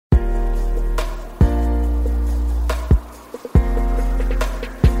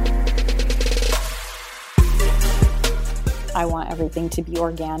I want everything to be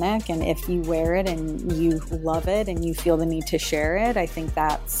organic. And if you wear it and you love it and you feel the need to share it, I think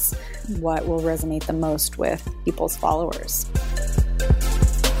that's what will resonate the most with people's followers.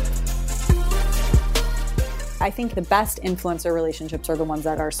 I think the best influencer relationships are the ones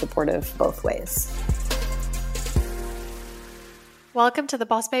that are supportive both ways. Welcome to the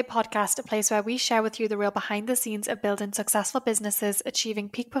Boss Babe podcast, a place where we share with you the real behind the scenes of building successful businesses, achieving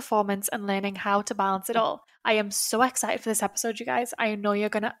peak performance, and learning how to balance it all. I am so excited for this episode, you guys. I know you're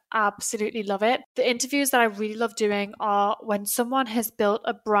going to absolutely love it. The interviews that I really love doing are when someone has built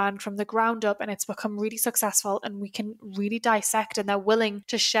a brand from the ground up and it's become really successful, and we can really dissect and they're willing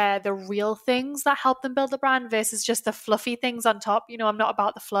to share the real things that help them build the brand versus just the fluffy things on top. You know, I'm not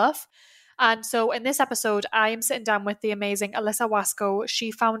about the fluff. And so in this episode, I am sitting down with the amazing Alyssa Wasko.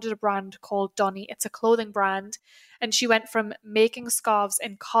 She founded a brand called Donny. It's a clothing brand. And she went from making scarves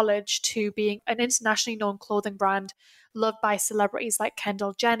in college to being an internationally known clothing brand loved by celebrities like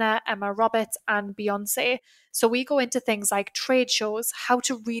Kendall Jenner, Emma Roberts, and Beyonce. So we go into things like trade shows, how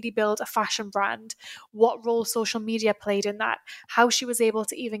to really build a fashion brand, what role social media played in that, how she was able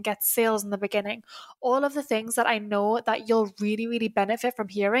to even get sales in the beginning, all of the things that I know that you'll really, really benefit from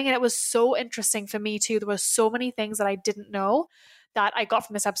hearing. And it was so interesting for me too. There were so many things that I didn't know that I got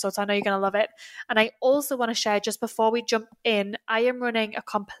from this episode, so I know you're going to love it. And I also want to share, just before we jump in, I am running a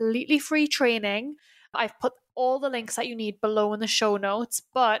completely free training. I've put all the links that you need below in the show notes,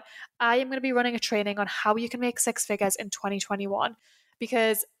 but I am going to be running a training on how you can make six figures in 2021,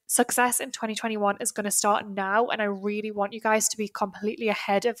 because success in 2021 is going to start now. And I really want you guys to be completely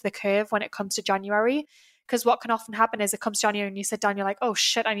ahead of the curve when it comes to January. Because what can often happen is it comes January and you sit down, you're like, oh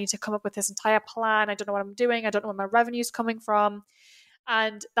shit, I need to come up with this entire plan. I don't know what I'm doing. I don't know where my revenue's coming from.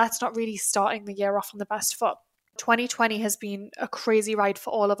 And that's not really starting the year off on the best foot. 2020 has been a crazy ride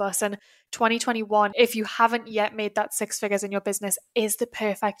for all of us. And 2021, if you haven't yet made that six figures in your business, is the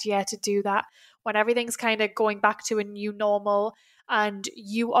perfect year to do that. When everything's kind of going back to a new normal and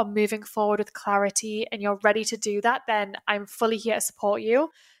you are moving forward with clarity and you're ready to do that, then I'm fully here to support you.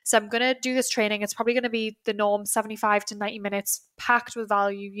 So I'm going to do this training. It's probably going to be the norm, 75 to 90 minutes, packed with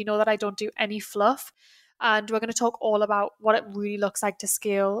value. You know that I don't do any fluff. And we're going to talk all about what it really looks like to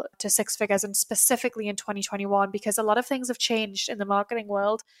scale to six figures, and specifically in 2021, because a lot of things have changed in the marketing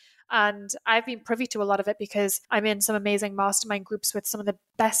world. And I've been privy to a lot of it because I'm in some amazing mastermind groups with some of the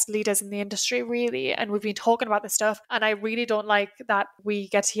best leaders in the industry, really. And we've been talking about this stuff. And I really don't like that we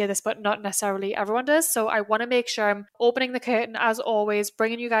get to hear this, but not necessarily everyone does. So I want to make sure I'm opening the curtain, as always,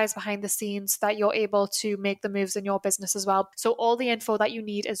 bringing you guys behind the scenes so that you're able to make the moves in your business as well. So all the info that you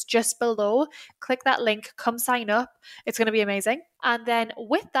need is just below. Click that link, come sign up. It's going to be amazing. And then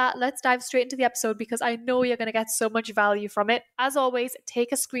with that, let's dive straight into the episode, because I know you're going to get so much value from it. As always,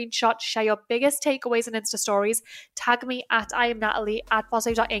 take a screenshot, share your biggest takeaways and Insta stories, tag me at I am Natalie at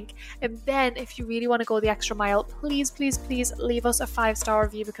bossbabe.inc. And then if you really want to go the extra mile, please, please, please leave us a 5-star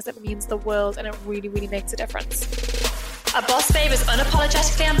review, because it means the world and it really, really makes a difference. A boss babe is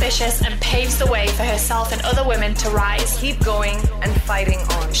unapologetically ambitious and paves the way for herself and other women to rise. Keep going and fighting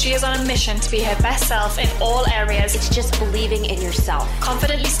on. She is on a mission to be her best self in all areas. It's just believing in yourself.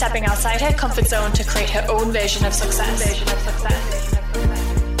 Confidently stepping outside her comfort zone to create her own version of success.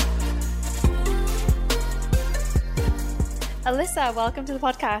 Alyssa, welcome to the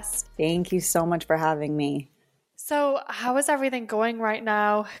podcast. Thank you so much for having me. So how is everything going right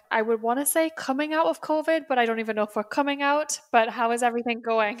now? I would want to say coming out of COVID, but I don't even know if we're coming out. But how is everything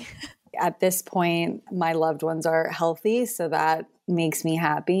going? At this point, my loved ones are healthy, so that makes me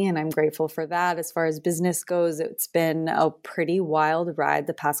happy, and I'm grateful for that. As far as business goes, it's been a pretty wild ride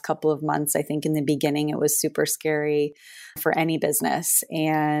the past couple of months. I think in the beginning, it was super scary for any business,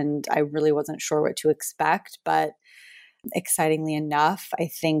 and I really wasn't sure what to expect, but excitingly enough, I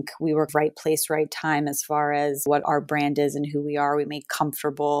think we were right place, right time as far as what our brand is and who we are. We make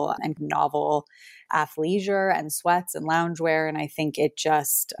comfortable and novel athleisure and sweats and loungewear. And I think it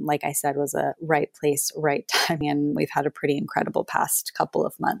just, like I said, was a right place, right time. And we've had a pretty incredible past couple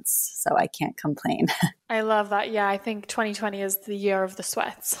of months. So I can't complain. I love that. Yeah, I think 2020 is the year of the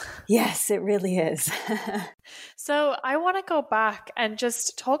sweats. Yes, it really is. So I want to go back and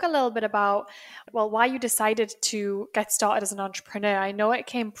just talk a little bit about, well, why you decided to get started as an entrepreneur. I know it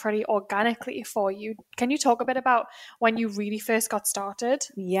came pretty organically for you. Can you talk a bit about when you really first got started?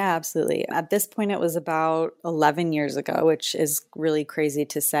 Yeah, absolutely. At this point, it was about 11 years ago, which is really crazy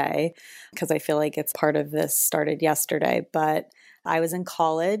to say because I feel like it's part of this started yesterday. But I was in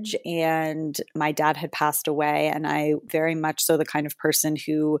college and my dad had passed away, and I very much so the kind of person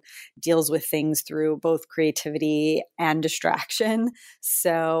who deals with things through both creativity and distraction.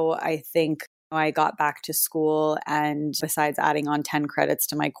 So I think I got back to school, and besides adding on 10 credits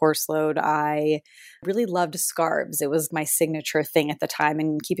to my course load, I really loved scarves. It was my signature thing at the time.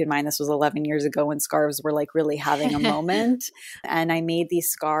 And keep in mind, this was 11 years ago when scarves were like really having a moment. And I made these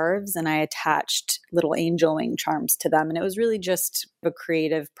scarves and I attached little angel wing charms to them. And it was really just a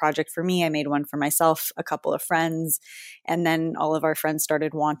creative project for me. I made one for myself, a couple of friends, and then all of our friends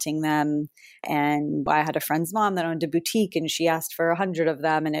started wanting them. And I had a friend's mom that owned a boutique and she asked for 100 of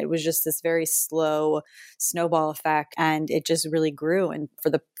them. And it was just this very slow snowball effect. And it just really grew. And for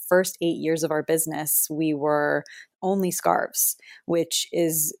the first 8 years of our business, we were only scarves, which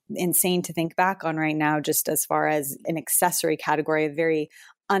is insane to think back on right now, just as far as an accessory category, a very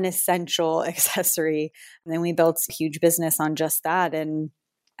unessential accessory. And then we built a huge business on just that. And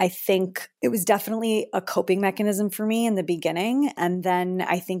I think it was definitely a coping mechanism for me in the beginning. And then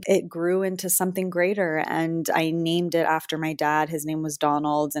I think it grew into something greater. And I named it after my dad. His name was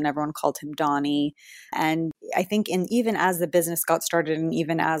Donald, and everyone called him Donnie. And I think even as the business got started, and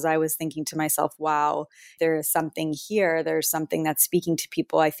even as I was thinking to myself, wow, there is something here, there's something that's speaking to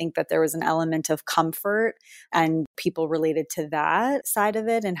people, I think that there was an element of comfort and people related to that side of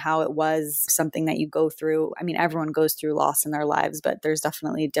it and how it was something that you go through. I mean, everyone goes through loss in their lives, but there's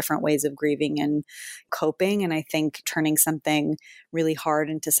definitely different ways of grieving and coping. And I think turning something really hard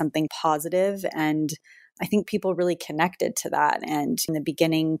into something positive. And I think people really connected to that. And in the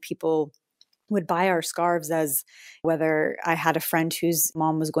beginning, people would buy our scarves as whether I had a friend whose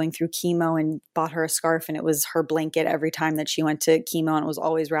mom was going through chemo and bought her a scarf and it was her blanket every time that she went to chemo and it was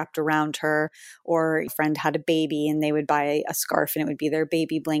always wrapped around her, or a friend had a baby and they would buy a scarf and it would be their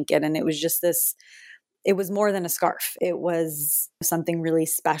baby blanket. And it was just this, it was more than a scarf. It was something really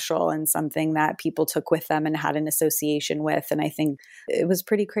special and something that people took with them and had an association with. And I think it was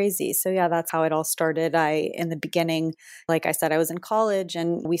pretty crazy. So yeah, that's how it all started. In the beginning, like I said, I was in college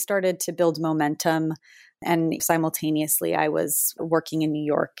and we started to build momentum. And simultaneously, I was working in New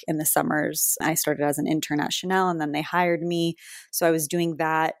York in the summers. I started as an intern at Chanel and then they hired me. So I was doing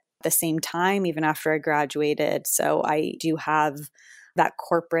that at the same time, even after I graduated. So I do have that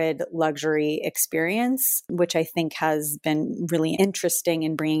corporate luxury experience, which I think has been really interesting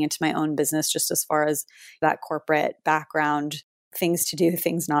in bringing into my own business, just as far as that corporate background, things to do,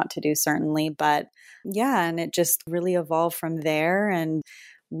 things not to do, certainly. But yeah, and it just really evolved from there. And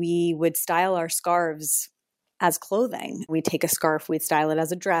we would style our scarves as clothing. We'd take a scarf, we'd style it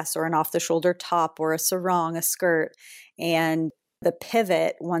as a dress or an off-the-shoulder top or a sarong, a skirt. And the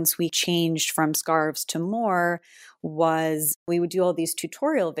pivot, once we changed from scarves to more, was we would do all these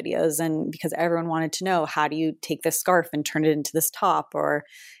tutorial videos. And because everyone wanted to know, how do you take this scarf and turn it into this top or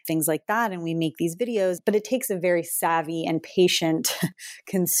things like that? And we make these videos, but it takes a very savvy and patient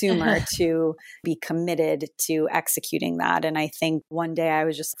consumer to be committed to executing that. And I think one day I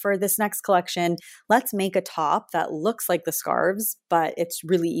was just, for this next collection, let's make a top that looks like the scarves, but it's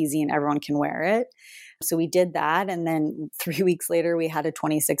really easy and everyone can wear it. So we did that. And then 3 weeks later, we had a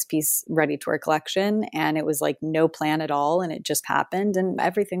 26-piece ready-to-wear collection. And it was like no plan at all. And it just happened. And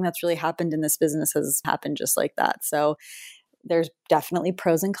everything that's really happened in this business has happened just like that. So there's definitely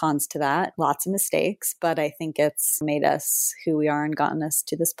pros and cons to that. Lots of mistakes. But I think it's made us who we are and gotten us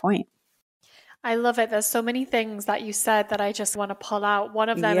to this point. I love it. There's so many things that you said that I just want to pull out. One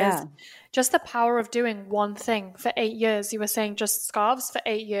of them is just the power of doing one thing for 8 years. You were saying just scarves for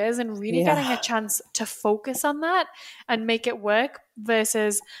 8 years and really getting a chance to focus on that and make it work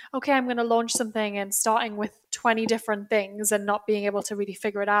versus, okay, I'm going to launch something and starting with 20 different things and not being able to really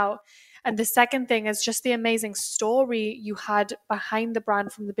figure it out. And the second thing is just the amazing story you had behind the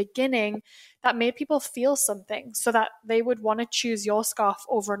brand from the beginning that made people feel something so that they would want to choose your scarf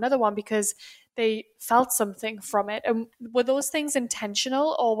over another one because they felt something from it. And were those things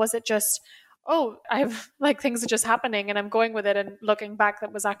intentional, or was it just, oh, I've like things are just happening and I'm going with it, and looking back,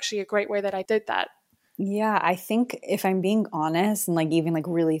 that was actually a great way that I did that? Yeah, I think if I'm being honest and like even like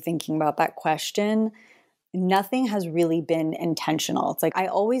really thinking about that question, nothing has really been intentional. It's like I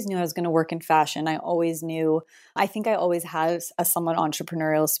always knew I was going to work in fashion. I think I always had a somewhat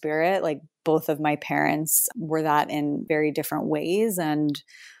entrepreneurial spirit. Like both of my parents were that in very different ways. And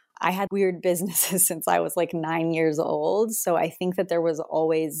I had weird businesses since I was like 9 years old. So I think that there was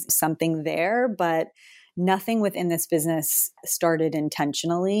always something there, but nothing within this business started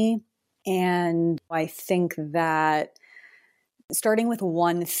intentionally. And I think that starting with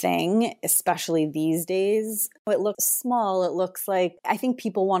one thing, especially these days, it looks small. It looks like, I think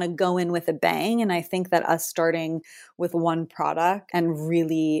people want to go in with a bang. And I think that us starting with one product and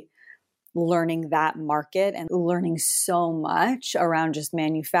really learning that market and learning so much around just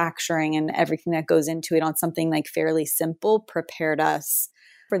manufacturing and everything that goes into it on something like fairly simple prepared us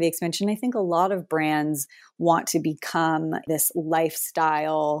for the expansion. I think a lot of brands want to become this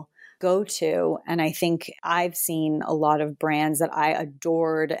lifestyle go-to. And I think I've seen a lot of brands that I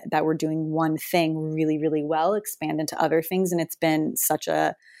adored that were doing one thing really, really well expand into other things. And it's been such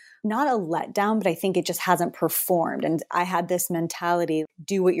a, not a letdown, but I think it just hasn't performed. And I had this mentality,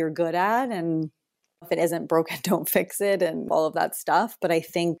 do what you're good at, and if it isn't broken, don't fix it, and all of that stuff. But I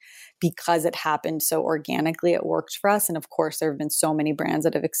think because it happened so organically, it worked for us. And of course, there have been so many brands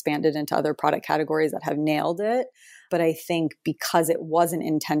that have expanded into other product categories that have nailed it. But I think because it wasn't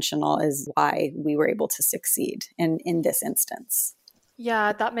intentional is why we were able to succeed in this instance.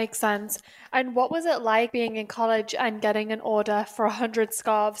 Yeah, that makes sense. And what was it like being in college and getting an order for 100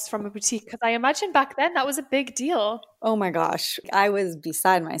 scarves from a boutique? Because I imagine back then that was a big deal. Oh my gosh, I was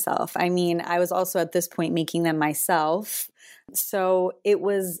beside myself. I mean, I was also at this point making them myself. So it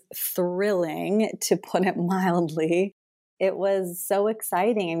was thrilling, to put it mildly. It was so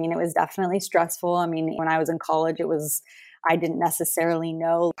exciting. I mean, it was definitely stressful. I mean, when I was in college, I didn't necessarily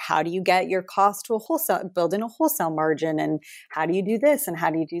know, how do you get your cost to a wholesale, build in a wholesale margin, and how do you do this and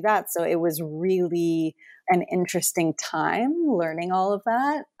how do you do that? So it was really an interesting time learning all of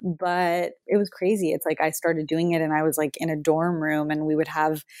that, but it was crazy. It's like I started doing it and I was like in a dorm room and we would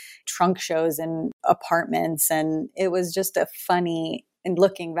have trunk shows in apartments, and it was just a funny, and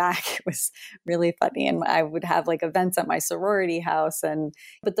looking back, it was really funny. And I would have like events at my sorority house.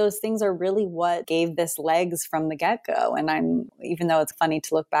 But those things are really what gave this legs from the get-go. And even though it's funny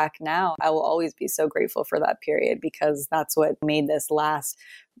to look back now, I will always be so grateful for that period, because that's what made this last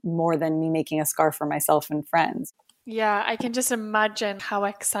more than me making a scarf for myself and friends. Yeah, I can just imagine how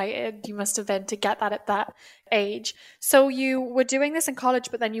excited you must have been to get that at that age. So you were doing this in college,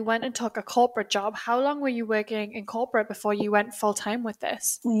 but then you went and took a corporate job. How long were you working in corporate before you went full time with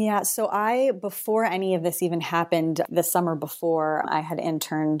this? Yeah, so before any of this even happened, the summer before, I had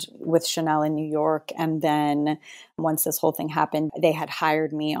interned with Chanel in New York. And then once this whole thing happened, they had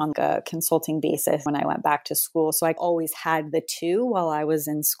hired me on a consulting basis when I went back to school. So I always had the two while I was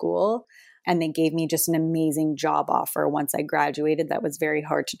in school. And they gave me just an amazing job offer once I graduated that was very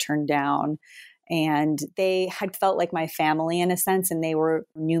hard to turn down. And they had felt like my family in a sense, and they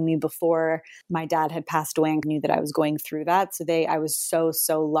knew me before my dad had passed away and knew that I was going through that. So I was so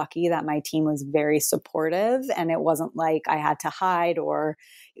lucky that my team was very supportive, and it wasn't like I had to hide, or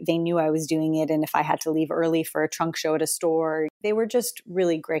they knew I was doing it. And if I had to leave early for a trunk show at a store, they were just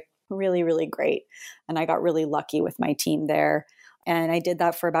really great, really, really great. And I got really lucky with my team there. And I did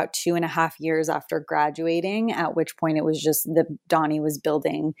that for about 2.5 years after graduating, at which point it was just Donnie was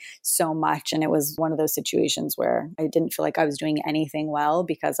building so much. And it was one of those situations where I didn't feel like I was doing anything well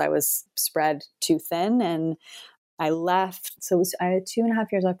because I was spread too thin. And I left. So I had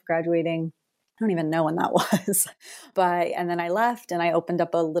 2.5 years after graduating. I don't even know when that was. And then I left and I opened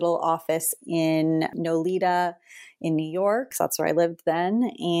up a little office in Nolita in New York. So that's where I lived then,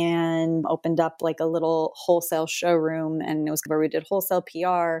 and opened up like a little wholesale showroom, and it was where we did wholesale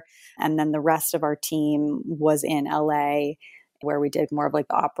PR. And then the rest of our team was in LA, where we did more of like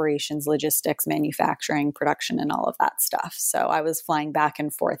the operations, logistics, manufacturing, production, and all of that stuff. So I was flying back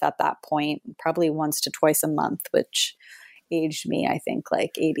and forth at that point, probably once to twice a month, which aged me, I think,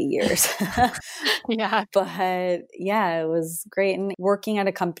 like 80 years. Yeah. But yeah, it was great. And working at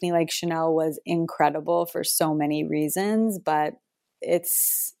a company like Chanel was incredible for so many reasons, but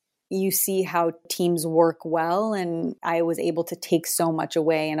you see how teams work well. And I was able to take so much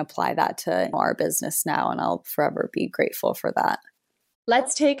away and apply that to our business now. And I'll forever be grateful for that.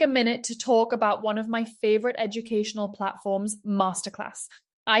 Let's take a minute to talk about one of my favorite educational platforms, Masterclass.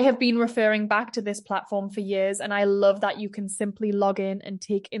 I have been referring back to this platform for years, and I love that you can simply log in and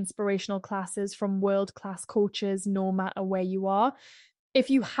take inspirational classes from world-class coaches no matter where you are. If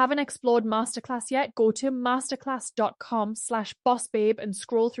you haven't explored Masterclass yet, go to masterclass.com/bossbabe and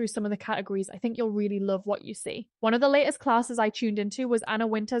scroll through some of the categories. I think you'll really love what you see. One of the latest classes I tuned into was Anna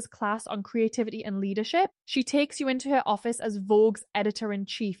Wintour's class on creativity and leadership. She takes you into her office as Vogue's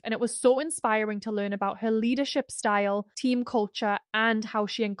editor-in-chief, and it was so inspiring to learn about her leadership style, team culture, and how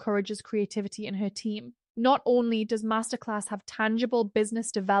she encourages creativity in her team. Not only does Masterclass have tangible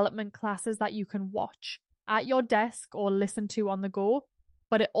business development classes that you can watch at your desk or listen to on the go,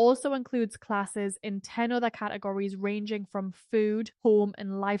 but it also includes classes in 10 other categories ranging from food, home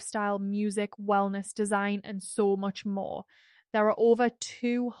and lifestyle, music, wellness, design, and so much more. There are over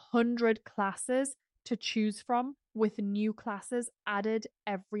 200 classes to choose from, with new classes added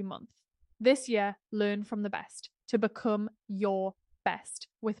every month. This year, learn from the best to become your best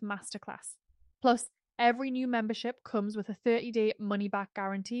with Masterclass. Plus, Every new membership comes with a 30-day money-back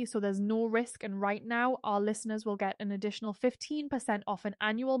guarantee, so there's no risk. And right now, our listeners will get an additional 15% off an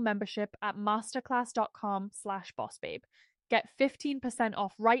annual membership at masterclass.com/bossbabe. Get 15%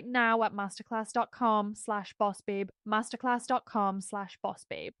 off right now at masterclass.com/bossbabe,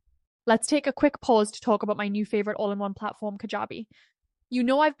 masterclass.com/bossbabe. Let's take a quick pause to talk about my new favorite all-in-one platform, Kajabi. You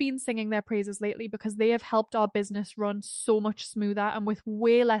know I've been singing their praises lately because they have helped our business run so much smoother and with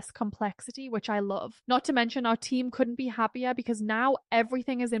way less complexity, which I love. Not to mention our team couldn't be happier because now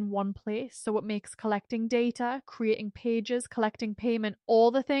everything is in one place, so it makes collecting data, creating pages, collecting payment,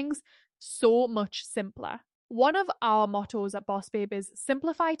 all the things so much simpler. One of our mottos at Boss Babe is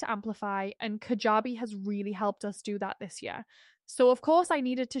simplify to amplify, and Kajabi has really helped us do that this year. So of course I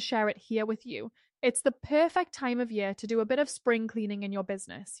needed to share it here with you. It's the perfect time of year to do a bit of spring cleaning in your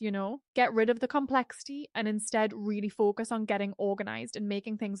business, you know? Get rid of the complexity and instead really focus on getting organized and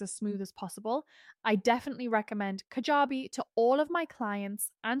making things as smooth as possible. I definitely recommend Kajabi to all of my clients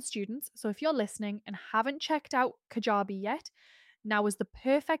and students. So if you're listening and haven't checked out Kajabi yet, now is the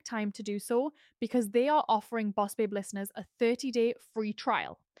perfect time to do so because they are offering Boss Babe listeners a 30-day free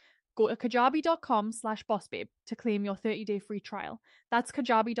trial. Go to kajabi.com/bossbabe to claim your 30-day free trial. That's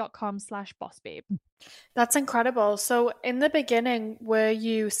kajabi.com/bossbabe. That's incredible. So in the beginning, were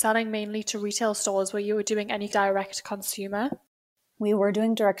you selling mainly to retail stores? Were you doing any direct consumer? We were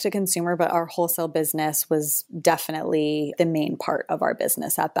doing direct to consumer, but our wholesale business was definitely the main part of our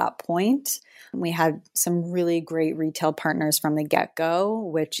business at that point. We had some really great retail partners from the get-go,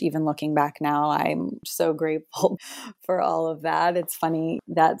 which even looking back now, I'm so grateful for all of that. It's funny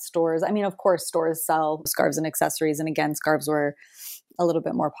that stores, I mean, of course, stores sell scarves and accessories. And again, scarves were a little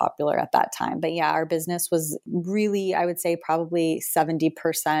bit more popular at that time. But yeah, our business was really, I would say probably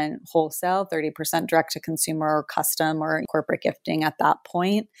 70% wholesale, 30% direct to consumer or custom or corporate gifting at that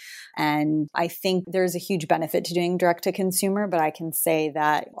point. And I think there's a huge benefit to doing direct to consumer, but I can say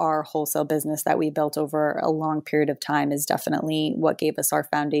that our wholesale business that we built over a long period of time is definitely what gave us our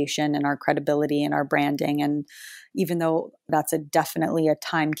foundation and our credibility and our branding. And even though that's definitely a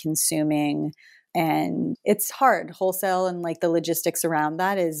time consuming and it's hard. Wholesale and like the logistics around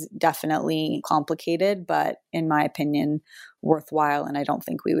that is definitely complicated, but in my opinion, worthwhile. And I don't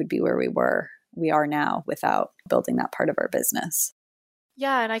think we would be where we are now without building that part of our business.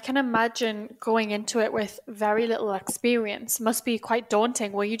 Yeah, and I can imagine going into it with very little experience must be quite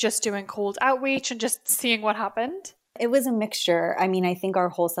daunting. Were you just doing cold outreach and just seeing what happened? It was a mixture. I mean, I think our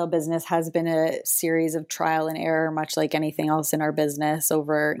wholesale business has been a series of trial and error, much like anything else in our business.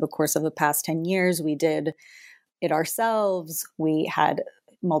 Over the course of the past 10 years, we did it ourselves. We had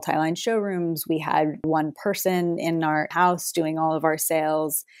multi-line showrooms. We had one person in our house doing all of our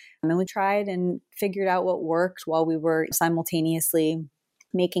sales. And then we tried and figured out what worked while we were simultaneously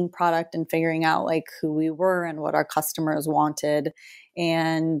making product and figuring out like who we were and what our customers wanted.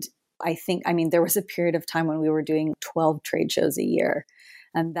 And I mean, there was a period of time when we were doing 12 trade shows a year,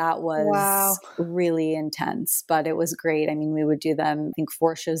 and that was really intense, but it was great. I mean, we would do them, I think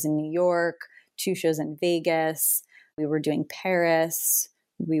 4 shows in New York, 2 shows in Vegas. We were doing Paris.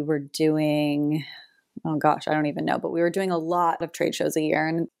 We were doing, oh gosh, I don't even know, but we were doing a lot of trade shows a year,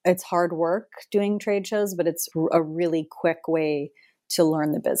 and it's hard work doing trade shows, but it's a really quick way to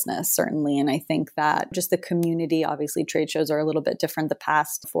learn the business, certainly. And I think that just the community, obviously trade shows are a little bit different the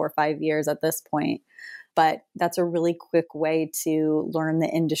past 4 or 5 years at this point, but that's a really quick way to learn the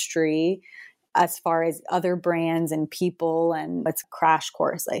industry as far as other brands and people. And it's a crash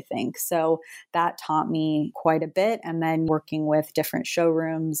course, I think. So that taught me quite a bit. And then working with different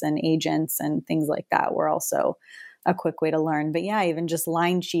showrooms and agents and things like that were also a quick way to learn. But yeah, even just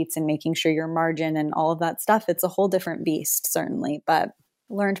line sheets and making sure your margin and all of that stuff, it's a whole different beast, certainly, but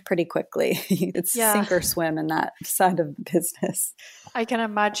learned pretty quickly. It's sink or swim in that side of the business. I can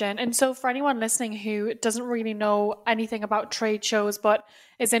imagine. And so for anyone listening who doesn't really know anything about trade shows, but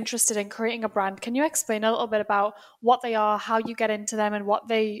is interested in creating a brand, can you explain a little bit about what they are, how you get into them, and what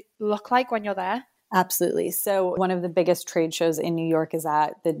they look like when you're there? Absolutely. So one of the biggest trade shows in New York is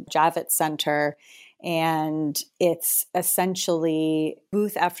at the Javits Center. And it's essentially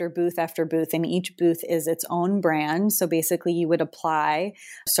booth after booth after booth, and each booth is its own brand. So basically you would apply.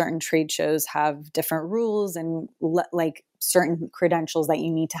 Certain trade shows have different rules and like certain credentials that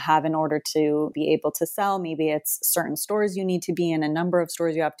you need to have in order to be able to sell. Maybe it's certain stores you need to be in, a number of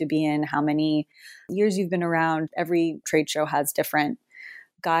stores you have to be in, how many years you've been around. Every trade show has different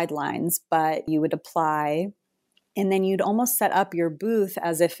guidelines, but you would apply, and then you'd almost set up your booth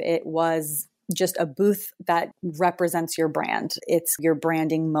as if it was just a booth that represents your brand. It's your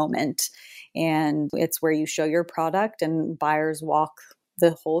branding moment. And it's where you show your product and buyers walk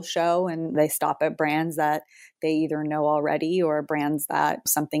the whole show, and they stop at brands that they either know already or brands that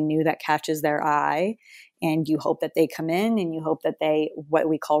something new that catches their eye. And you hope that they come in and you hope that they, what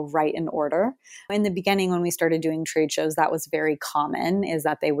we call, write an order. In the beginning, when we started doing trade shows, that was very common, is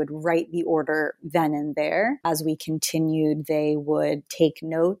that they would write the order then and there. As we continued, they would take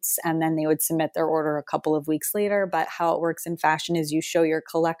notes and then they would submit their order a couple of weeks later. But how it works in fashion is you show your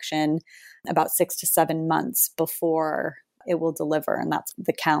collection about 6 to 7 months before it will deliver, and that's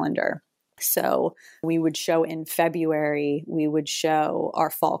the calendar. So we would show in February, we would show our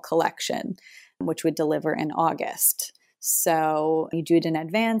fall collection, which would deliver in August. So you do it in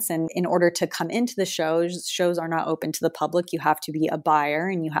advance. And in order to come into the shows are not open to the public. You have to be a buyer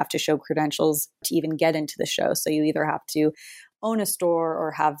and you have to show credentials to even get into the show. So you either have to own a store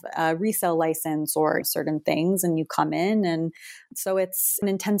or have a resale license or certain things, and you come in. And so it's an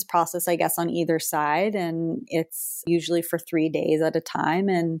intense process, I guess, on either side. And it's usually for 3 days at a time.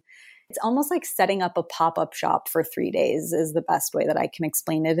 And it's almost like setting up a pop-up shop for 3 days is the best way that I can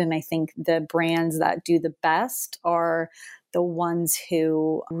explain it. And I think the brands that do the best are the ones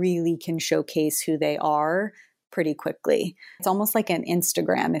who really can showcase who they are pretty quickly. It's almost like an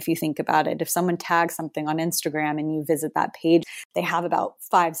Instagram, if you think about it. If someone tags something on Instagram and you visit that page, they have about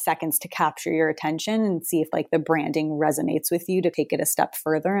 5 seconds to capture your attention and see if like the branding resonates with you to take it a step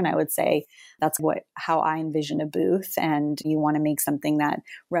further. And I would say that's how I envision a booth. And you want to make something that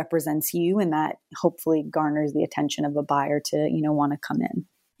represents you and that hopefully garners the attention of a buyer to, want to come in.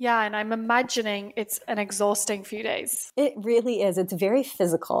 Yeah, and I'm imagining it's an exhausting few days. It really is. It's very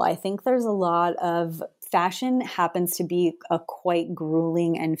physical. I think there's a lot of fashion happens to be a quite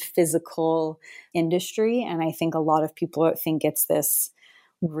grueling and physical industry. And I think a lot of people think it's this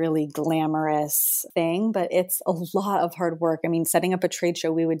really glamorous thing, but it's a lot of hard work. I mean, setting up a trade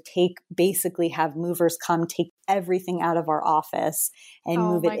show, we would basically have movers come, take everything out of our office and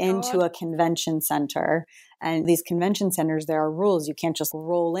move it into a convention center. And these convention centers, there are rules. You can't just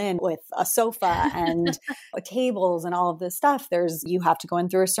roll in with a sofa and tables and all of this stuff. You have to go in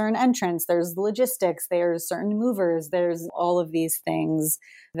through a certain entrance. There's logistics. There's certain movers. There's all of these things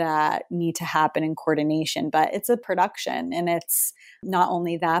that need to happen in coordination. But it's a production, and it's not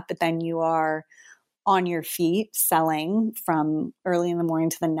only that, but then you are on your feet selling from early in the morning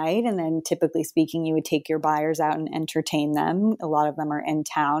to the night. And then typically speaking, you would take your buyers out and entertain them. A lot of them are in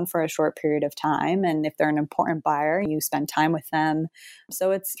town for a short period of time. And if they're an important buyer, you spend time with them.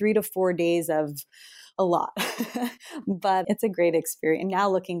 So it's 3 to 4 days of a lot, but it's a great experience. And now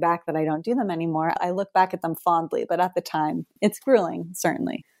looking back that I don't do them anymore, I look back at them fondly, but at the time it's grueling,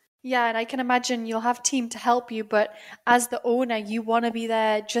 certainly. Yeah, and I can imagine you'll have team to help you, but as the owner, you want to be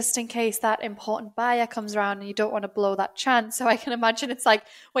there just in case that important buyer comes around and you don't want to blow that chance. So I can imagine it's like,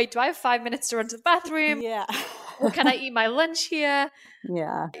 wait, do I have 5 minutes to run to the bathroom? Yeah. Or can I eat my lunch here?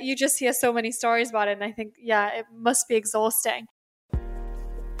 Yeah. You just hear so many stories about it. And I think, yeah, it must be exhausting.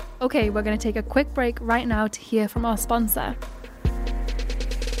 Okay, we're going to take a quick break right now to hear from our sponsor.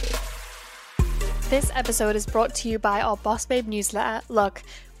 This episode is brought to you by our Boss Babe newsletter. Look,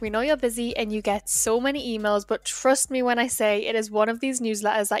 we know you're busy and you get so many emails, but trust me when I say it is one of these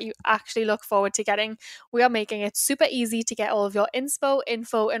newsletters that you actually look forward to getting. We are making it super easy to get all of your info,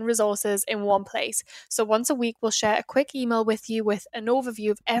 and resources in one place. So once a week, we'll share a quick email with you with an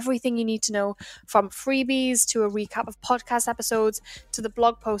overview of everything you need to know, from freebies to a recap of podcast episodes to the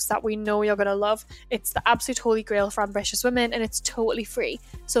blog posts that we know you're going to love. It's the absolute holy grail for ambitious women, and it's totally free.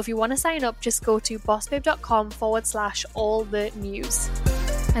 So if you want to sign up, just go to bossbabe.com/all the news.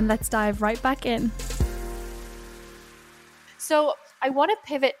 And let's dive right back in. So I want to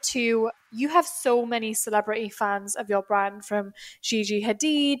pivot to, you have so many celebrity fans of your brand, from Gigi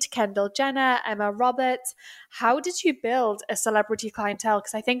Hadid, Kendall Jenner, Emma Roberts. How did you build a celebrity clientele?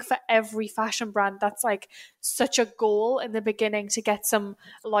 Because I think for every fashion brand, that's like such a goal in the beginning, to get some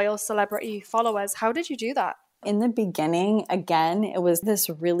loyal celebrity followers. How did you do that? In the beginning, again, it was this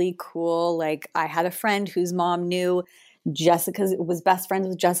really cool, I had a friend whose mom knew was best friends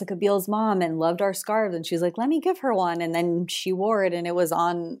with Jessica Biel's mom and loved our scarves. And she was like, let me give her one. And then she wore it and it was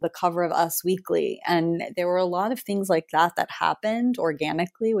on the cover of Us Weekly. And there were a lot of things like that happened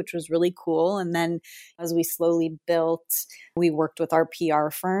organically, which was really cool. And then as we slowly built, we worked with our PR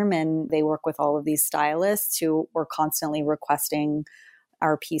firm, and they work with all of these stylists who were constantly requesting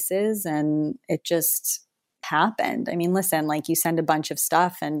our pieces. And it just happened. I mean, listen, you send a bunch of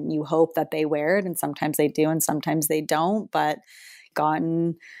stuff and you hope that they wear it, and sometimes they do and sometimes they don't, but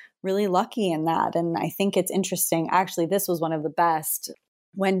gotten really lucky in that. And I think it's interesting. Actually, this was one of the best.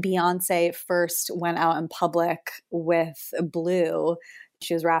 When Beyonce first went out in public with Blue,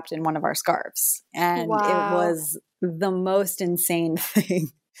 she was wrapped in one of our scarves. And It was the most insane thing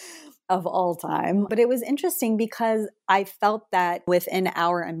of all time. But it was interesting because I felt that within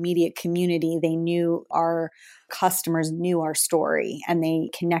our immediate community, they knew our customers knew our story and they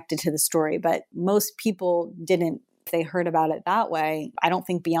connected to the story. But most people didn't. If they heard about it that way, I don't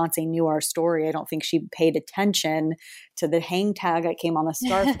think Beyonce knew our story. I don't think she paid attention to the hang tag that came on the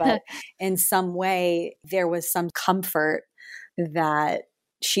scarf. But in some way, there was some comfort that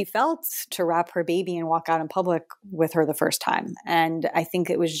she felt to wrap her baby and walk out in public with her the first time. And I think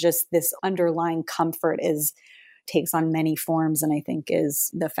it was just this underlying comfort takes on many forms, and I think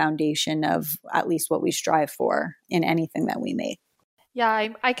is the foundation of at least what we strive for in anything that we make. Yeah,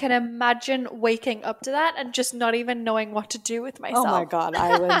 I can imagine waking up to that and just not even knowing what to do with myself. Oh my God,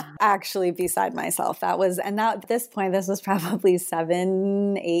 I was actually beside myself. At this point, this was probably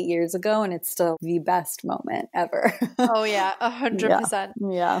 7-8 years ago, and it's still the best moment ever. Oh yeah, 100%.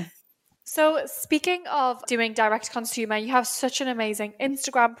 Yeah. So speaking of doing direct consumer, you have such an amazing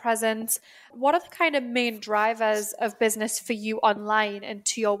Instagram presence. What are the kind of main drivers of business for you online and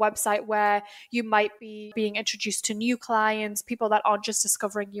to your website where you might be being introduced to new clients, people that aren't just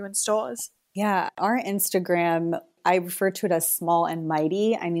discovering you in stores? Yeah, our Instagram, I refer to it as small and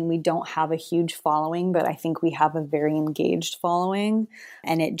mighty. I mean, we don't have a huge following, but I think we have a very engaged following.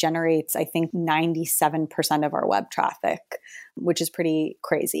 And it generates, I think, 97% of our web traffic, which is pretty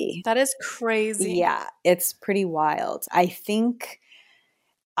crazy. That is crazy. Yeah, it's pretty wild. I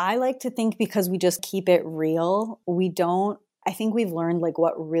like to think because we just keep it real, I think we've learned like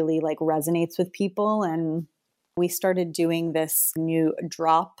what really like resonates with people. And we started doing this new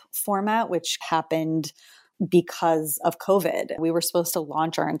drop format, which happened because of COVID. We were supposed to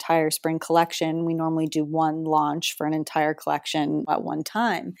launch our entire spring collection. We normally do one launch for an entire collection at one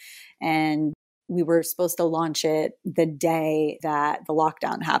time. And we were supposed to launch it the day that the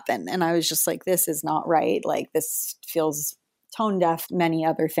lockdown happened. And I was just like, this is not right. Like, this feels tone deaf, many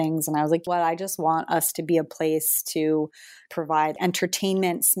other things. And I was like, well, I just want us to be a place to provide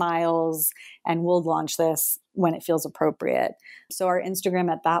entertainment, smiles, and we'll launch this when it feels appropriate. So our Instagram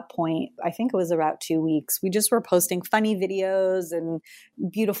at that point, I think it was about 2 weeks, we just were posting funny videos and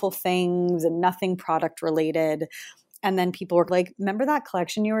beautiful things and nothing product related. And then people were like, remember that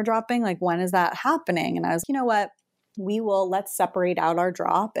collection you were dropping? Like, when is that happening? And I was, you know what? Let's separate out our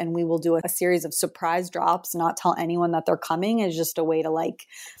drop and we will do a series of surprise drops, not tell anyone that they're coming, is just a way to like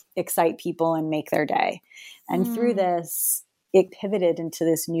excite people and make their day. And through this, it pivoted into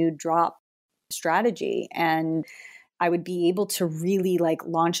this new drop strategy. And I would be able to really like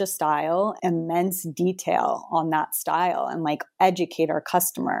launch a style, immense detail on that style, and like educate our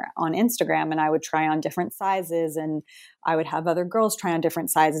customer on Instagram. And I would try on different sizes, and I would have other girls try on different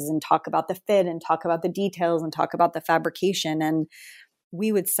sizes and talk about the fit and talk about the details and talk about the fabrication. And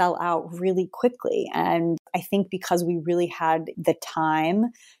we would sell out really quickly. And I think because we really had the time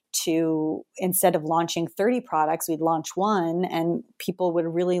to, instead of launching 30 products, we'd launch one, and people would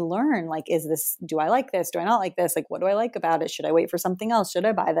really learn, like, do I like this? Do I not like this? Like, what do I like about it? Should I wait for something else? Should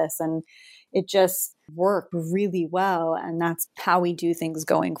I buy this? And it just worked really well. And that's how we do things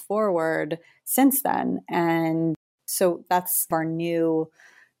going forward since then. And so that's our new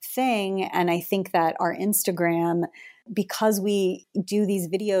thing. And I think that our Instagram, because we do these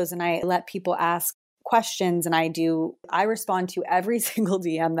videos and I let people ask questions, and I respond to every single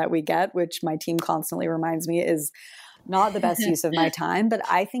DM that we get, which my team constantly reminds me is not the best use of my time, but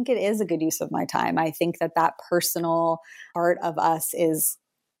I think it is a good use of my time. I think that personal part of us is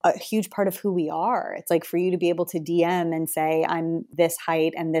a huge part of who we are. It's like for you to be able to DM and say, I'm this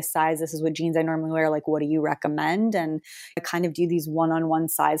height and this size, this is what jeans I normally wear, like, what do you recommend? And I kind of do these one-on-one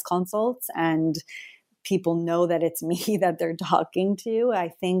size consults, and people know that it's me that they're talking to. I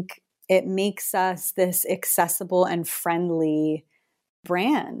think it makes us this accessible and friendly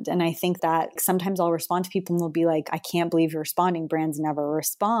brand. And I think that sometimes I'll respond to people and they'll be like, I can't believe you're responding. Brands never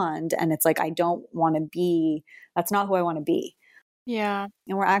respond. And it's like, that's not who I want to be. Yeah.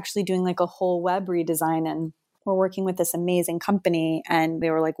 And we're actually doing like a whole web redesign, and we're working with this amazing company. And they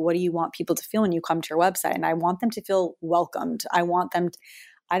were like, what do you want people to feel when you come to your website? And I want them to feel welcomed. I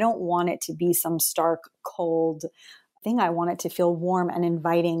don't want it to be some stark, cold thing. I want it to feel warm and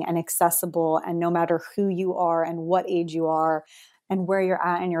inviting and accessible. And no matter who you are and what age you are and where you're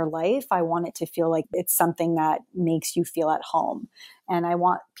at in your life, I want it to feel like it's something that makes you feel at home. And I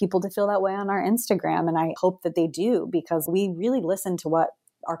want people to feel that way on our Instagram. And I hope that they do, because we really listen to what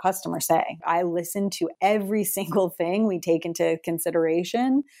our customers say. I listen to every single thing we take into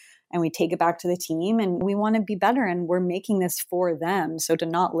consideration, and we take it back to the team, and we want to be better, and we're making this for them. So to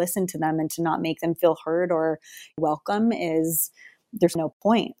not listen to them and to not make them feel heard or welcome there's no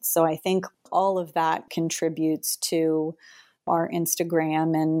point. So I think all of that contributes to our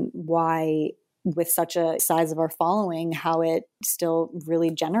Instagram and why, with such a size of our following, how it still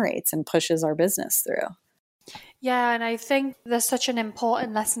really generates and pushes our business through. Yeah, and I think there's such an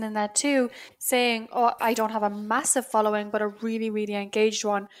important lesson in there too, saying, oh, I don't have a massive following, but a really, really engaged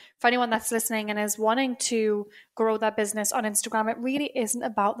one. For anyone that's listening and is wanting to grow their business on Instagram, it really isn't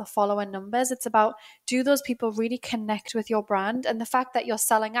about the follower numbers. It's about, do those people really connect with your brand? And the fact that you're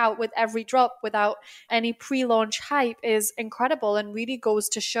selling out with every drop without any pre-launch hype is incredible and really goes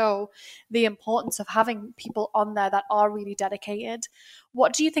to show the importance of having people on there that are really dedicated.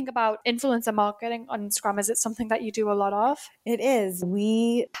 What do you think about influencer marketing on Instagram? Is it something that you do a lot of? It is.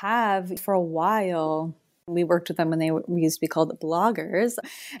 We have for a while. We worked with them when we used to be called bloggers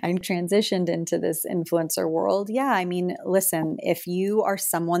and transitioned into this influencer world. Yeah, I mean, listen, if you are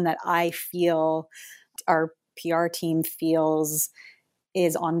someone that I feel our PR team feels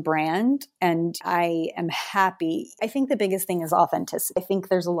is on brand and I am happy. I think the biggest thing is authenticity. I think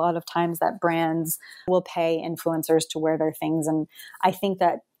there's a lot of times that brands will pay influencers to wear their things. And I think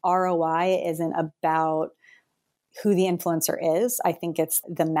that ROI isn't about who the influencer is. I think it's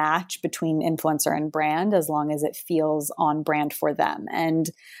the match between influencer and brand, as long as it feels on brand for them. And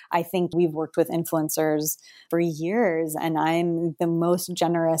I think we've worked with influencers for years, and I'm the most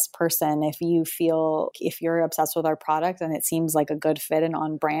generous person. If you're obsessed with our product and it seems like a good fit and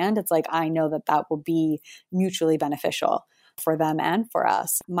on brand, it's like, I know that will be mutually beneficial for them and for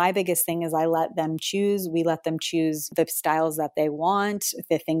us. My biggest thing is I let them choose. We let them choose the styles that they want,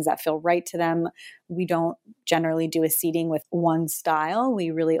 the things that feel right to them. We don't generally do a seeding with one style.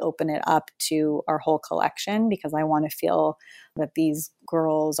 We really open it up to our whole collection because I want to feel that these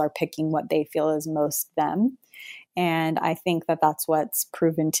girls are picking what they feel is most them. And I think that that's what's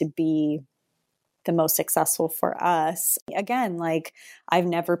proven to be the most successful for us. Again, like I've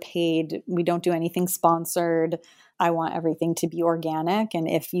never paid, we don't do anything sponsored. I want everything to be organic. And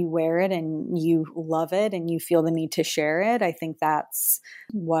if you wear it and you love it and you feel the need to share it, I think that's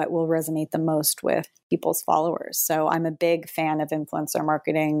what will resonate the most with people's followers. So I'm a big fan of influencer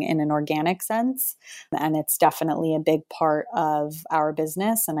marketing in an organic sense. And it's definitely a big part of our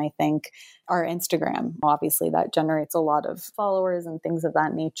business. And I think our Instagram, obviously that generates a lot of followers and things of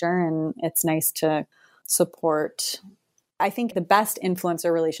that nature. And it's nice to support. I think the best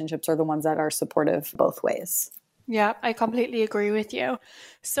influencer relationships are the ones that are supportive both ways. Yeah, I completely agree with you.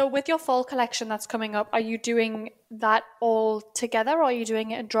 So with your fall collection that's coming up, are you doing that all together or are you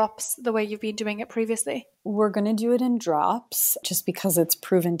doing it in drops the way you've been doing it previously? We're going to do it in drops just because it's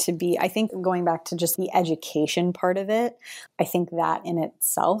proven to be, I think going back to just the education part of it, I think that in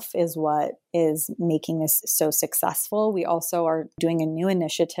itself is what is making this so successful. We also are doing a new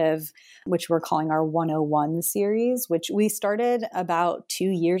initiative, which we're calling our 101 series, which we started about 2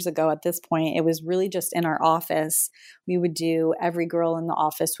 years ago at this point. It was really just in our office. We would do, every girl in the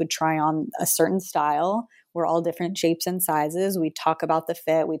office would try on a certain style. We're all different shapes and sizes. We talk about the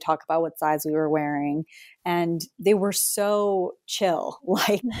fit. We talk about what size we were wearing. And they were so chill.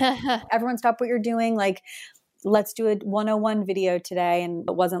 Like, everyone stop what you're doing. Like, let's do a 101 video today. And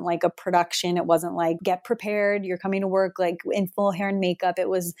it wasn't like a production. It wasn't like, get prepared. You're coming to work like in full hair and makeup. It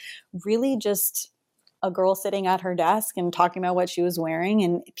was really just a girl sitting at her desk and talking about what she was wearing,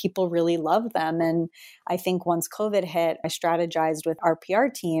 and people really loved them. And I think once COVID hit, I strategized with our PR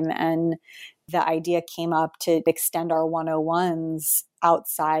team, and the idea came up to extend our 101s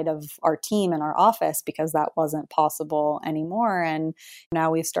outside of our team and our office because that wasn't possible anymore. And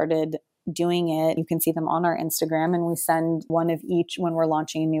now we've started doing it. You can see them on our Instagram, and we send one of each when we're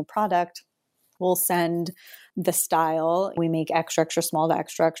launching a new product. We'll send the style. We make extra, extra small to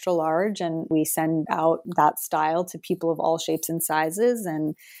extra, extra large, and we send out that style to people of all shapes and sizes.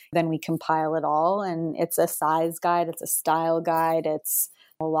 And then we compile it all. And it's a size guide. It's a style guide. It's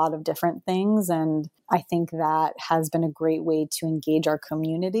a lot of different things. And I think that has been a great way to engage our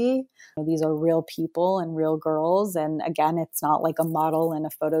community. These are real people and real girls. And again, it's not like a model and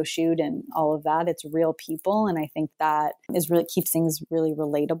a photo shoot and all of that. It's real people. And I think that keeps things really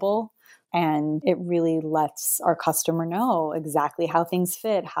relatable. And it really lets our customer know exactly how things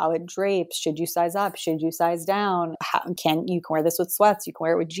fit, how it drapes. Should you size up? Should you size down? You can wear this with sweats. You can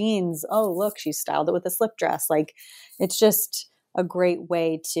wear it with jeans. Oh, look, she styled it with a slip dress. Like, it's just a great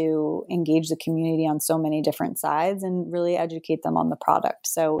way to engage the community on so many different sides and really educate them on the product.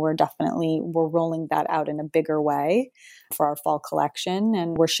 So we're rolling that out in a bigger way for our fall collection,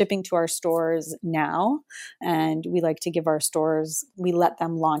 and we're shipping to our stores now. And we like to give our stores, we let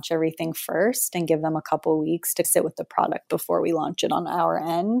them launch everything first and give them a couple weeks to sit with the product before we launch it on our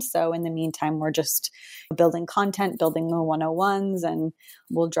end. So in the meantime, we're just building content, building the 101s, and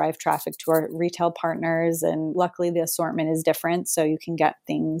we'll drive traffic to our retail partners. And luckily the assortment is different. So you can get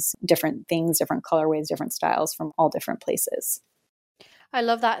different colorways, different styles from all different places. I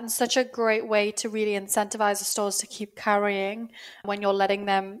love that, and such a great way to really incentivize the stores to keep carrying when you're letting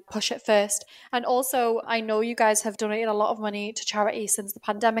them push it first. And also, I know you guys have donated a lot of money to charity since the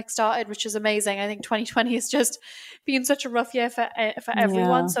pandemic started, which is amazing. I think 2020 has just been such a rough year for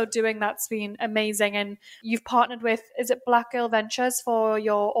everyone. Yeah. So doing that's been amazing. And you've partnered with, is it Black Girl Ventures for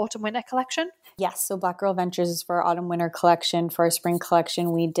your autumn-winter collection? Yes. So Black Girl Ventures is for our autumn-winter collection. For our spring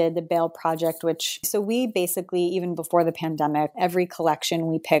collection, we did the Bale Project, so we basically, even before the pandemic, every collection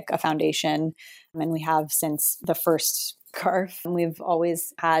we pick a foundation, and we have since the first scarf. And we've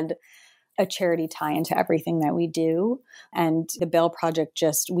always had a charity tie into everything that we do. And the Bale Project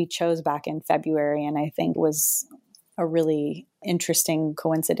we chose back in February, and I think was a really interesting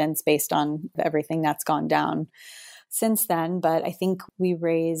coincidence based on everything that's gone down since then. But I think we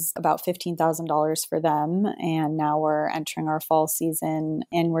raised about $15,000 for them. And now we're entering our fall season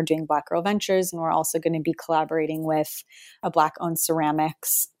and we're doing Black Girl Ventures. And we're also going to be collaborating with a Black-owned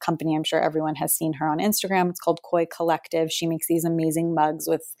ceramics company. I'm sure everyone has seen her on Instagram. It's called Koi Collective. She makes these amazing mugs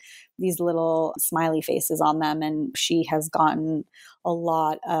with these little smiley faces on them. And she has gotten a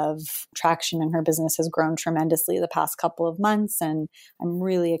lot of traction, and her business has grown tremendously the past couple of months. And I'm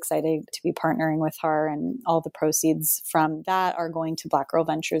really excited to be partnering with her, and all the proceeds from that are going to Black Girl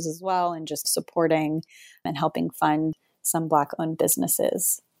Ventures as well, and just supporting and helping fund some Black-owned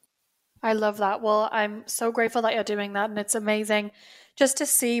businesses. I love that. Well, I'm so grateful that you're doing that, and it's amazing just to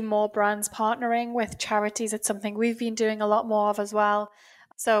see more brands partnering with charities. It's something we've been doing a lot more of as well.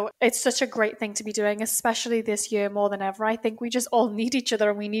 So it's such a great thing to be doing, especially this year more than ever. I think we just all need each other,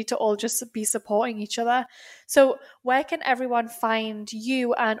 and we need to all just be supporting each other. So where can everyone find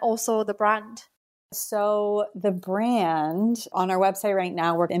you and also the brand? So the brand on our website right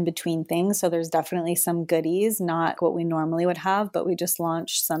now, we're in between things. So there's definitely some goodies, not what we normally would have, but we just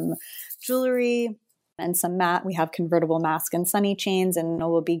launched some jewelry and some we have convertible mask and sunny chains, and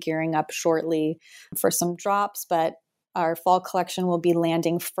we'll be gearing up shortly for some drops. But our fall collection will be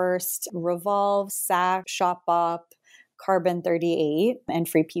landing first Revolve, Sac, Shop Bop, Carbon 38, and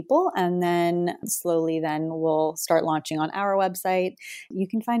Free People. And then slowly we'll start launching on our website. You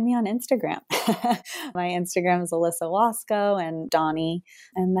can find me on Instagram. My Instagram is Alyssa Wasko and Donnie,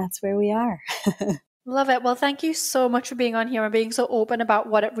 and that's where we are. Love it. Well, thank you so much for being on here and being so open about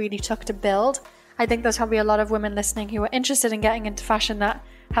what it really took to build. I think there's probably a lot of women listening who are interested in getting into fashion that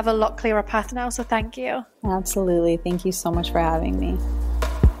have a lot clearer path now. So thank you. Absolutely. Thank you so much for having me.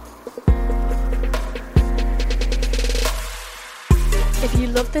 If you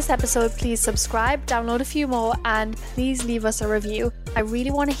loved this episode, please subscribe, download a few more, and please leave us a review. I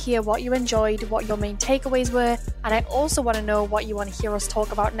really want to hear what you enjoyed, what your main takeaways were, and I also want to know what you want to hear us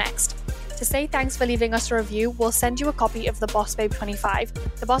talk about next. To say thanks for leaving us a review, we'll send you a copy of the Boss Babe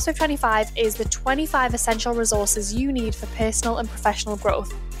 25. The Boss Babe 25 is the 25 essential resources you need for personal and professional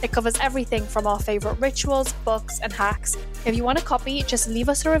growth. It covers everything from our favorite rituals, books, and hacks. If you want a copy, just leave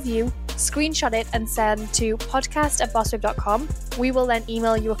us a review, screenshot it, and send to podcast@bossbabe.com. We will then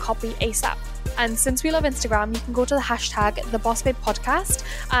email you a copy ASAP. And since we love Instagram, you can go to the hashtag #TheBossBabePodcast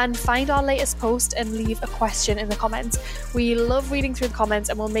and find our latest post and leave a question in the comments. We love reading through the comments,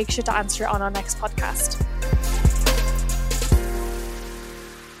 and we'll make sure to answer it on our next podcast.